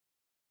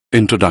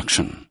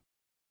Introduction.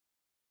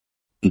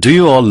 Do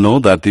you all know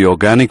that the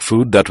organic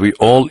food that we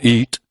all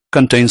eat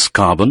contains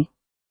carbon?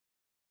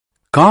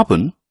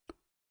 Carbon?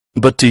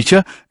 But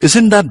teacher,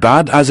 isn't that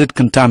bad as it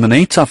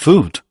contaminates our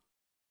food?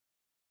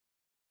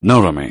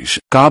 No, Ramesh.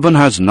 Carbon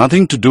has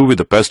nothing to do with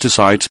the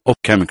pesticides or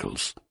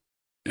chemicals.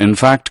 In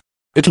fact,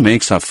 it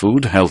makes our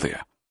food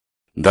healthier.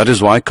 That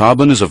is why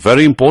carbon is a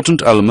very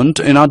important element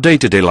in our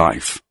day-to-day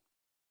life.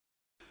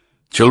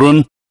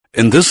 Children,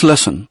 in this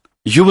lesson,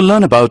 you will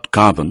learn about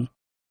carbon,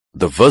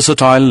 the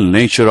versatile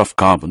nature of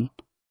carbon,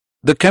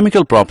 the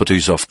chemical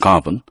properties of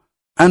carbon,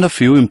 and a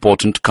few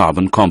important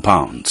carbon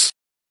compounds.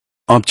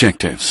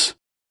 Objectives.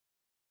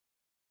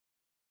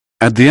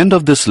 At the end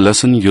of this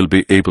lesson, you'll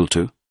be able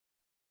to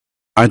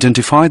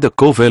identify the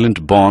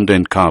covalent bond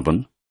in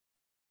carbon,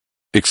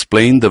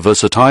 explain the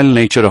versatile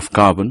nature of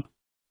carbon,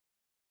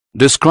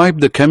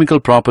 describe the chemical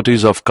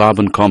properties of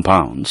carbon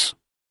compounds,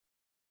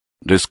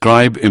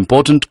 describe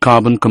important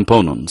carbon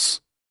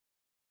components,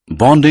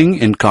 bonding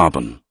in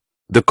carbon,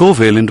 the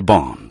covalent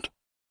bond.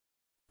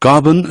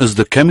 Carbon is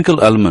the chemical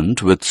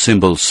element with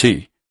symbol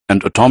C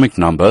and atomic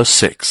number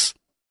 6.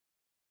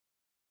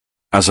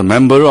 As a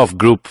member of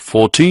group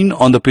 14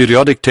 on the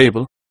periodic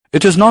table,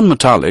 it is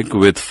non-metallic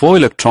with 4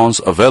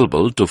 electrons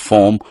available to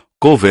form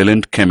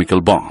covalent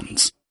chemical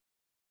bonds.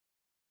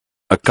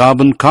 A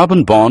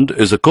carbon-carbon bond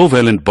is a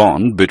covalent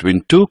bond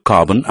between 2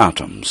 carbon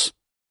atoms.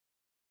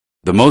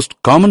 The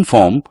most common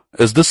form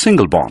is the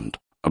single bond,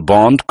 a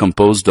bond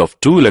composed of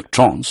 2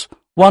 electrons,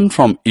 one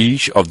from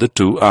each of the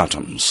 2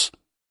 atoms.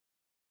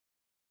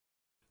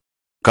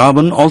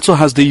 Carbon also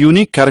has the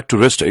unique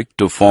characteristic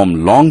to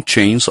form long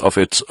chains of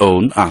its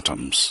own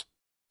atoms.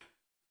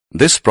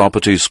 This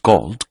property is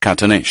called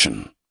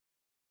catenation.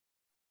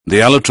 The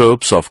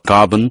allotropes of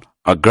carbon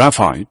are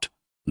graphite,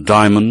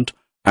 diamond,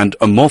 and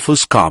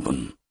amorphous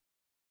carbon.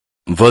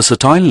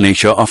 Versatile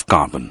nature of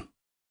carbon.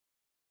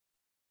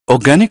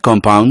 Organic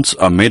compounds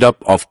are made up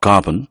of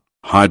carbon,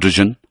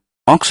 hydrogen,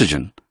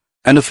 oxygen,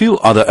 and a few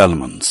other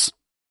elements.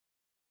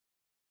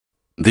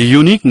 The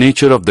unique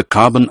nature of the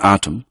carbon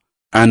atom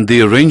and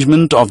the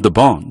arrangement of the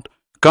bond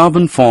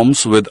carbon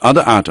forms with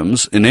other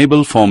atoms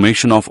enable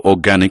formation of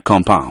organic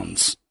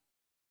compounds.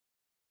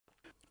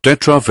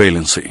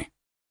 Tetravalency.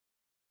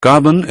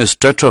 Carbon is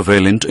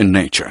tetravalent in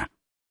nature.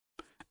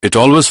 It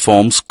always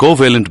forms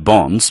covalent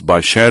bonds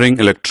by sharing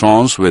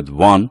electrons with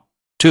 1,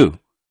 2,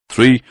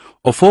 3,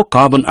 or 4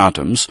 carbon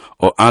atoms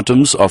or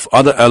atoms of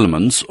other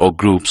elements or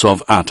groups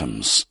of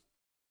atoms.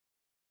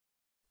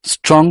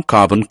 Strong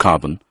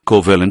carbon-carbon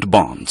covalent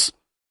bonds.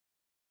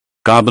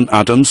 Carbon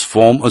atoms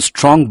form a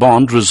strong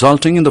bond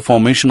resulting in the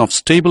formation of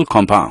stable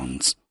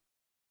compounds.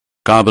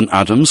 Carbon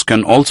atoms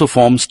can also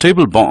form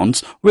stable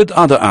bonds with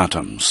other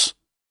atoms.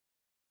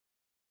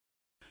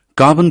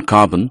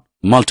 Carbon-carbon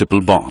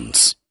multiple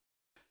bonds.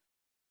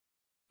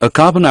 A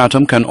carbon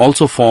atom can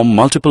also form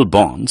multiple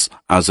bonds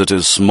as it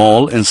is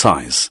small in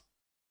size.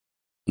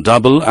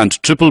 Double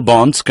and triple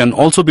bonds can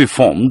also be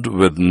formed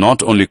with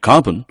not only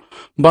carbon,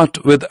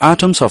 but with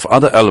atoms of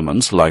other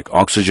elements like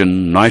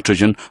oxygen,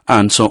 nitrogen,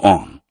 and so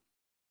on.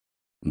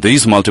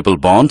 These multiple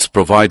bonds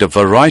provide a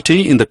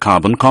variety in the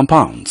carbon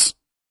compounds.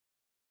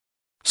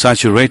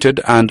 Saturated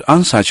and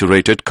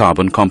unsaturated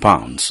carbon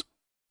compounds.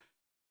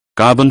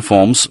 Carbon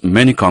forms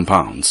many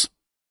compounds.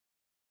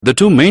 The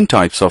 2 main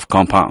types of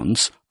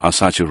compounds are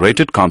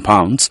saturated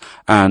compounds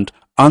and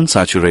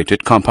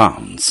unsaturated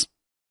compounds.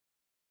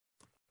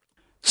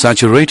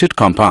 Saturated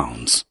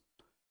compounds.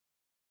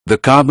 The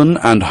carbon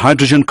and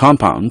hydrogen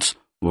compounds,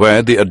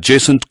 where the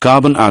adjacent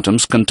carbon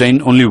atoms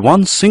contain only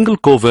one single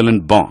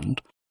covalent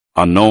bond,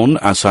 are known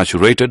as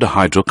saturated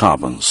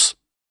hydrocarbons.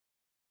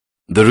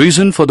 The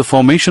reason for the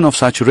formation of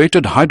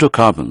saturated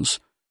hydrocarbons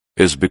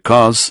is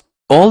because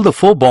all the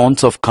 4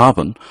 bonds of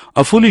carbon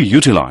are fully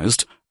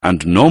utilized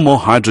and no more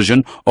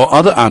hydrogen or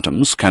other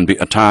atoms can be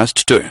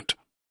attached to it.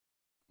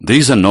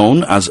 These are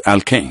known as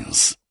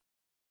alkanes.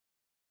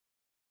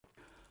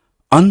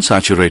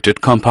 Unsaturated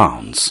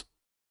compounds.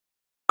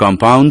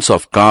 Compounds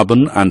of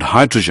carbon and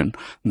hydrogen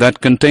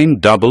that contain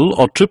double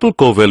or triple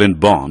covalent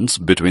bonds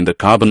between the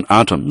carbon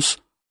atoms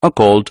are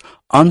called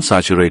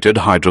unsaturated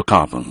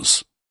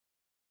hydrocarbons.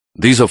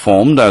 These are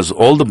formed as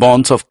all the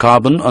bonds of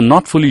carbon are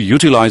not fully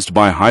utilized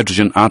by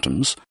hydrogen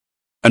atoms,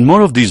 and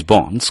more of these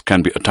bonds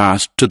can be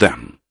attached to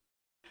them.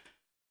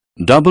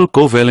 Double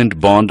covalent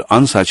bond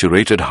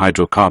unsaturated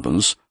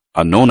hydrocarbons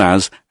are known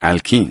as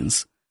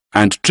alkenes,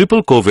 and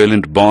triple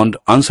covalent bond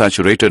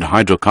unsaturated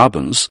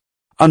hydrocarbons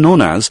are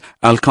known as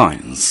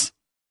alkynes.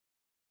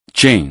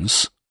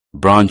 Chains,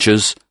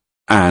 branches,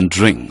 and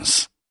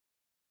rings.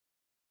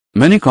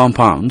 Many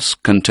compounds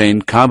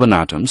contain carbon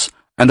atoms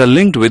and are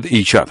linked with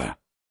each other.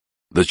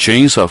 The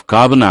chains of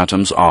carbon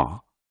atoms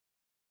are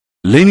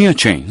linear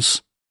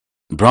chains,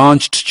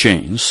 branched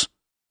chains,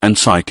 and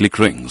cyclic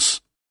rings.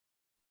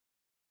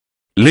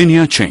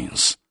 Linear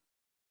chains.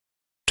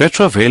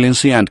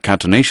 Tetravalency and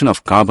catenation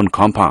of carbon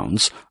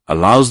compounds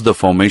allows the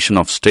formation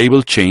of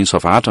stable chains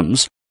of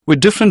atoms with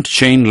different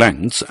chain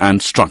lengths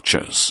and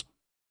structures.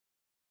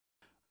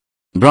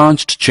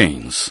 Branched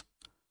chains.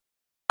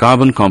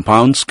 Carbon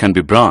compounds can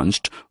be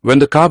branched when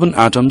the carbon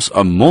atoms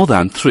are more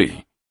than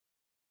 3.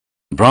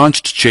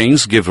 Branched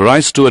chains give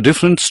rise to a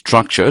different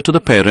structure to the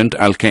parent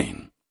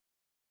alkane.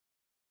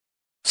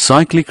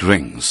 Cyclic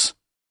rings.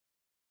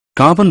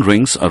 Carbon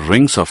rings are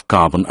rings of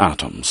carbon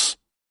atoms.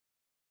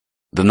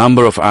 The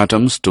number of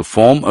atoms to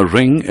form a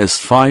ring is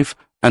 5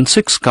 and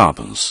 6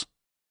 carbons.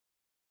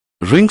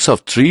 Rings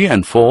of 3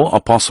 and 4 are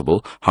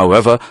possible,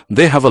 however,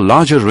 they have a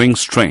larger ring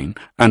strain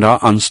and are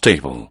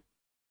unstable.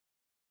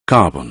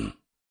 Carbon,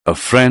 a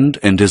friend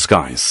in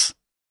disguise.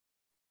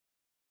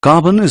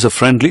 Carbon is a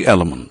friendly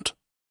element.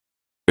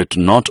 It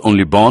not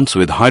only bonds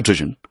with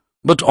hydrogen,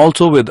 but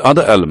also with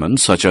other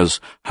elements such as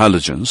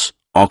halogens,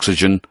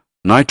 oxygen,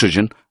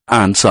 nitrogen,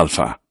 and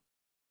sulfur.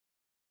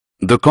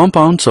 The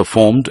compounds are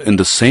formed in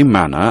the same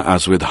manner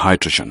as with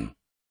hydrogen.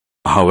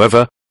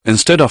 However,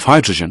 instead of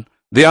hydrogen,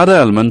 the other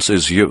elements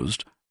is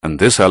used, and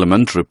this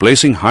element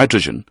replacing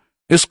hydrogen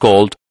is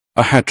called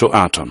a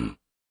heteroatom.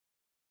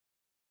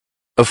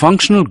 A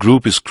functional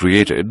group is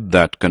created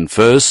that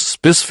confers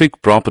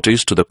specific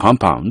properties to the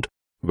compound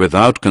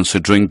without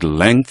considering the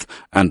length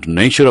and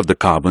nature of the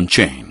carbon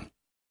chain.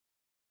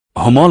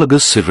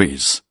 Homologous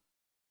series.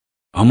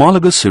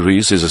 Homologous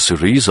series is a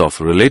series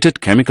of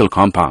related chemical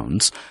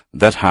compounds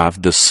that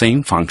have the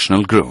same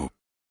functional group.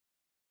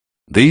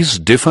 These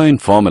differ in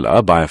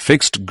formula by a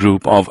fixed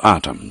group of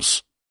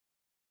atoms.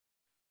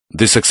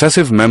 The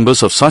successive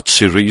members of such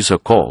series are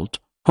called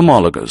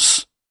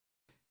homologous.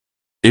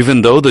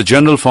 Even though the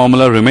general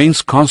formula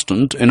remains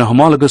constant in a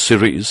homologous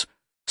series,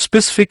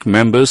 specific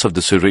members of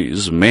the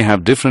series may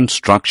have different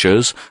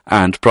structures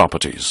and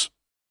properties.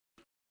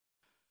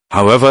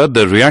 However,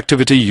 the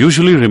reactivity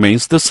usually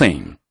remains the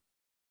same.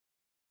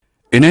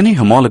 In any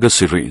homologous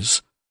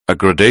series, a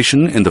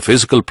gradation in the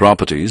physical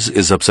properties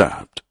is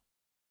observed.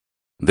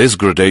 This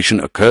gradation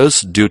occurs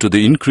due to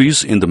the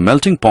increase in the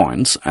melting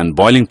points and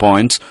boiling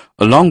points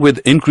along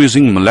with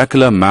increasing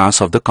molecular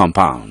mass of the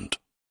compound.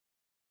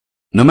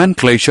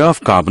 Nomenclature of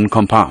carbon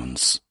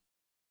compounds.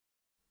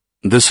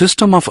 The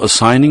system of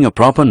assigning a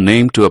proper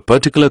name to a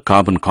particular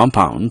carbon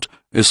compound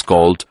is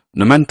called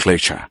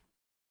nomenclature.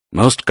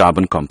 Most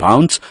carbon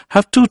compounds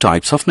have 2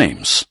 types of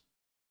names.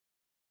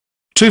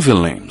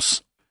 Trivial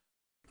names.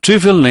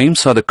 Trivial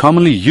names are the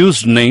commonly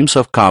used names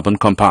of carbon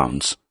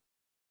compounds.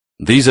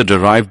 These are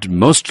derived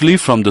mostly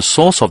from the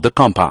source of the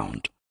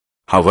compound.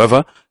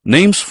 However,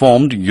 names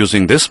formed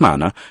using this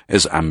manner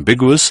is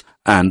ambiguous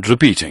and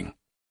repeating.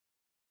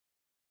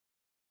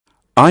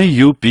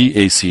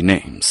 UPSC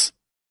names.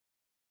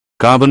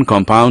 Carbon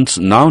compounds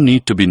now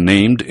need to be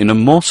named in a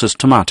more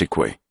systematic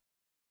way.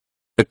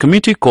 A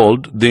committee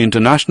called the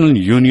International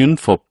Union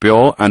for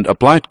Pure and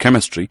Applied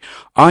Chemistry,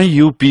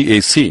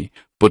 UPSC,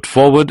 put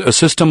forward a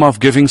system of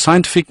giving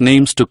scientific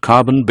names to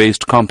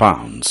carbon-based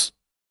compounds.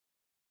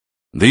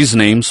 These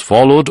names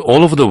followed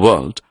all over the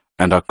world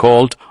and are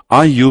called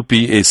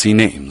UPSC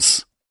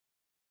names.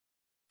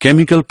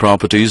 Chemical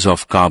properties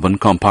of carbon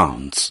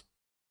compounds.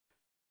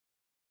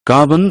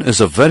 Carbon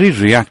is a very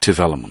reactive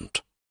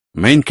element.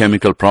 Main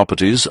chemical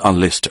properties are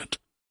listed.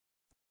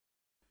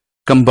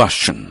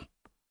 Combustion.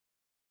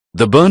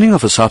 The burning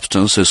of a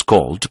substance is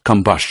called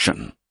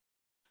combustion.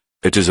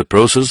 It is a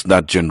process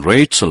that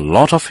generates a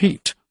lot of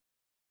heat.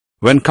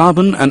 When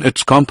carbon and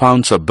its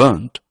compounds are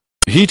burnt,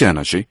 heat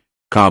energy,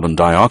 carbon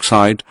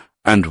dioxide,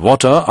 and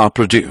water are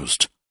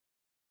produced.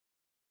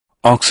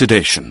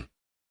 Oxidation.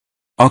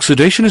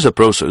 Oxidation is a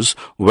process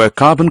where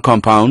carbon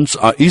compounds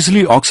are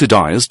easily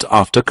oxidized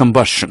after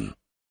combustion.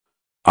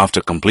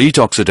 After complete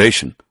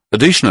oxidation,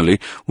 additionally,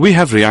 we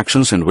have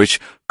reactions in which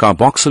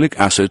carboxylic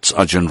acids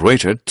are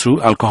generated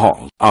through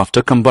alcohol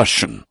after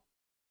combustion.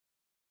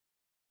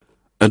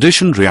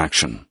 Addition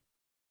reaction.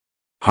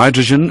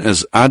 Hydrogen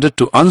is added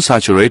to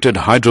unsaturated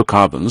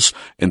hydrocarbons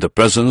in the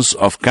presence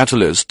of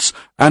catalysts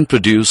and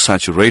produce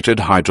saturated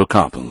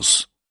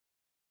hydrocarbons.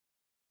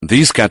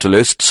 These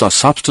catalysts are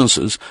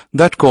substances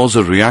that cause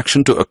a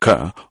reaction to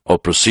occur or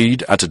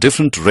proceed at a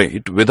different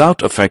rate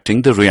without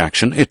affecting the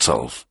reaction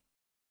itself.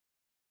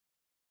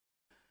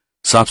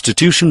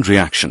 Substitution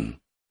reaction.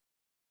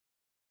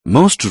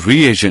 Most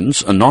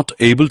reagents are not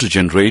able to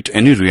generate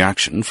any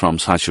reaction from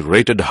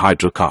saturated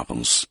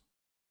hydrocarbons.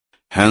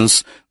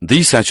 Hence,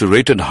 these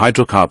saturated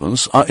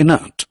hydrocarbons are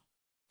inert.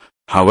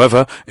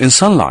 However, in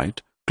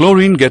sunlight,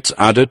 chlorine gets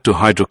added to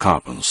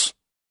hydrocarbons.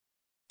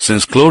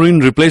 Since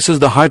chlorine replaces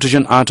the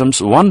hydrogen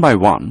atoms one by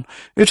one,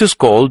 it is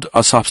called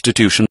a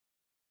substitution.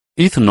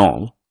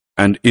 Ethanol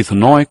and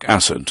ethanoic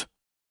acid.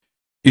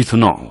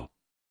 Ethanol.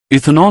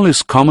 Ethanol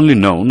is commonly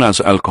known as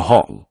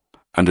alcohol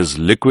and is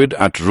liquid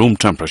at room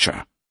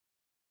temperature.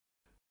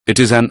 It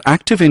is an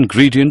active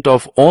ingredient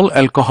of all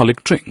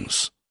alcoholic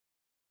drinks.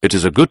 It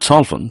is a good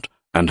solvent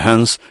and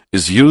hence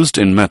is used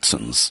in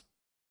medicines.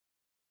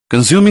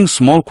 Consuming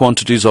small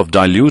quantities of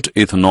dilute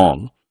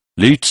ethanol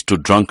leads to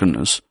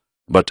drunkenness,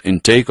 but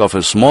intake of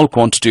a small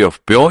quantity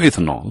of pure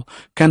ethanol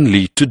can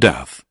lead to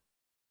death.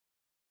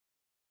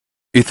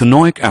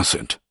 Ethanoic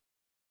acid.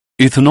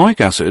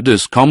 Ethanoic acid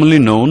is commonly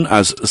known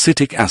as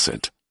acetic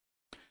acid.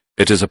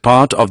 It is a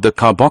part of the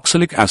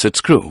carboxylic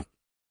acids group.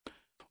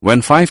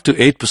 when 5 to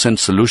 8%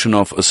 solution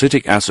of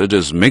acetic acid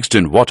is mixed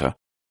in water,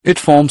 it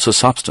forms a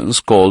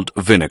substance called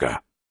vinegar.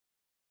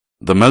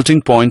 The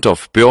melting point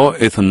of pure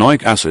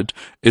ethanoic acid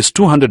is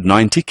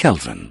 290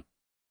 Kelvin.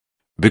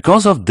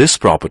 Because of this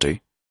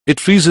property, it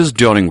freezes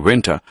during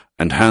winter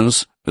and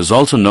hence is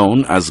also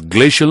known as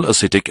glacial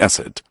acetic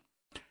acid.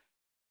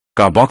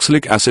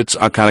 Carboxylic acids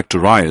are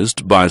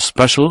characterized by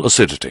special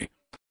acidity.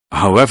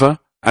 However,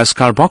 as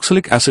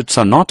carboxylic acids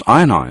are not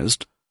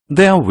ionized,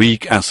 they are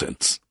weak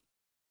acids.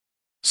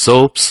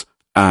 Soaps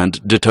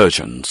and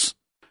detergents.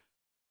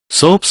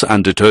 Soaps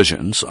and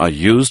detergents are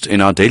used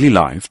in our daily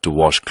life to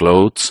wash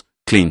clothes,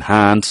 clean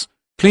hands,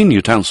 clean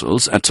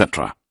utensils,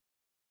 etc.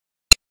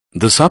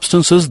 The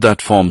substances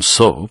that form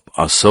soap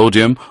are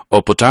sodium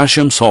or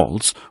potassium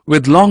salts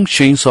with long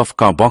chains of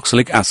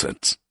carboxylic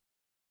acids.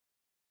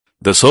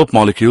 The soap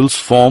molecules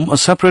form a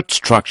separate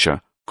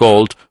structure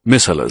called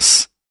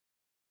micelles.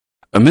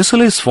 A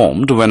micelle is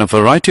formed when a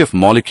variety of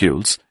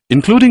molecules,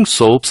 including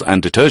soaps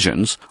and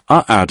detergents,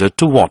 are added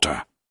to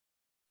water.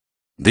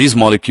 These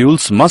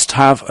molecules must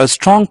have a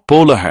strong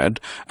polar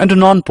head and a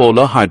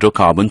non-polar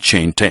hydrocarbon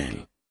chain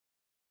tail.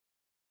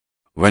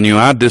 When you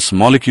add this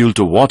molecule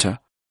to water,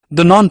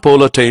 the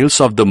non-polar tails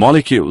of the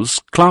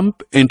molecules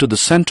clump into the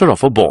center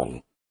of a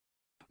ball.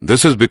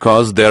 This is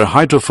because they are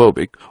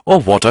hydrophobic or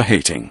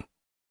water-hating.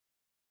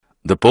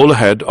 The polar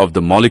head of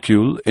the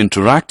molecule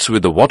interacts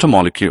with the water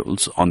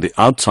molecules on the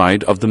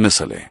outside of the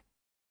micelle.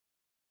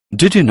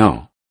 Did you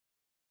know?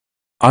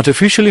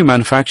 Artificially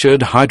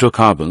manufactured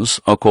hydrocarbons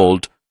are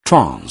called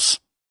trans.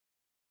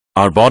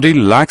 Our body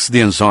lacks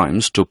the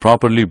enzymes to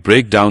properly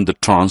break down the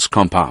trans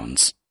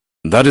compounds.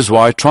 That is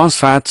why trans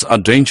fats are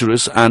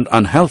dangerous and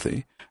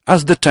unhealthy,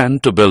 as they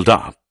tend to build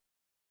up.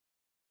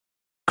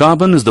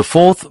 Carbon is the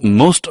fourth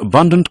most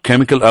abundant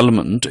chemical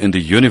element in the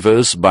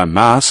universe by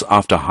mass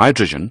after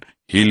hydrogen,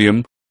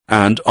 helium,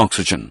 and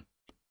oxygen.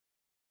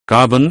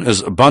 Carbon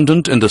is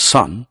abundant in the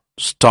sun,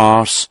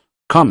 stars,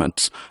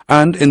 comets,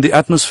 and in the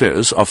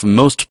atmospheres of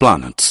most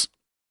planets.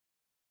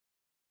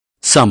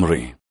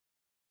 Summary.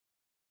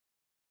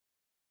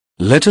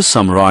 Let us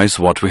summarize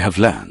what we have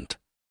learned.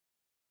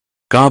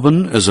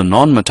 Carbon is a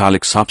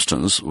non-metallic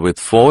substance with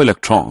 4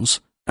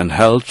 electrons and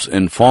helps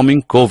in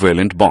forming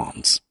covalent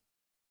bonds.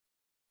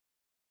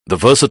 The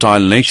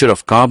versatile nature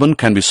of carbon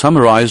can be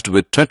summarized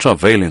with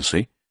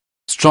tetravalency,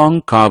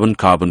 strong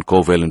carbon-carbon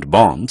covalent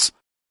bonds,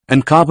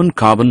 and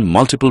carbon-carbon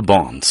multiple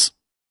bonds.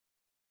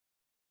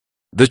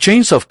 The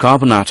chains of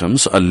carbon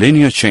atoms are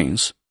linear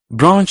chains,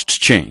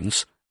 branched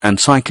chains, and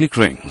cyclic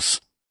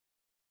rings.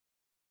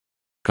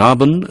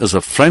 Carbon is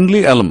a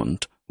friendly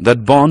element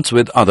that bonds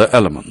with other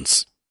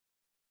elements.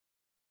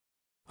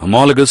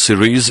 Homologous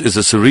series is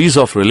a series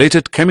of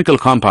related chemical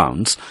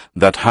compounds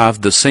that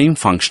have the same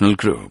functional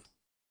group.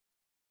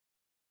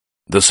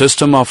 The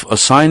system of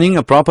assigning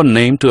a proper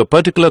name to a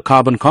particular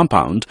carbon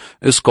compound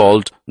is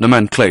called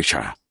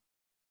nomenclature.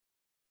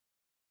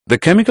 The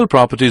chemical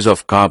properties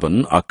of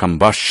carbon are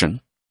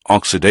combustion,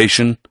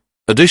 oxidation,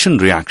 addition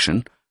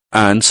reaction,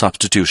 and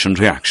substitution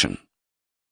reaction.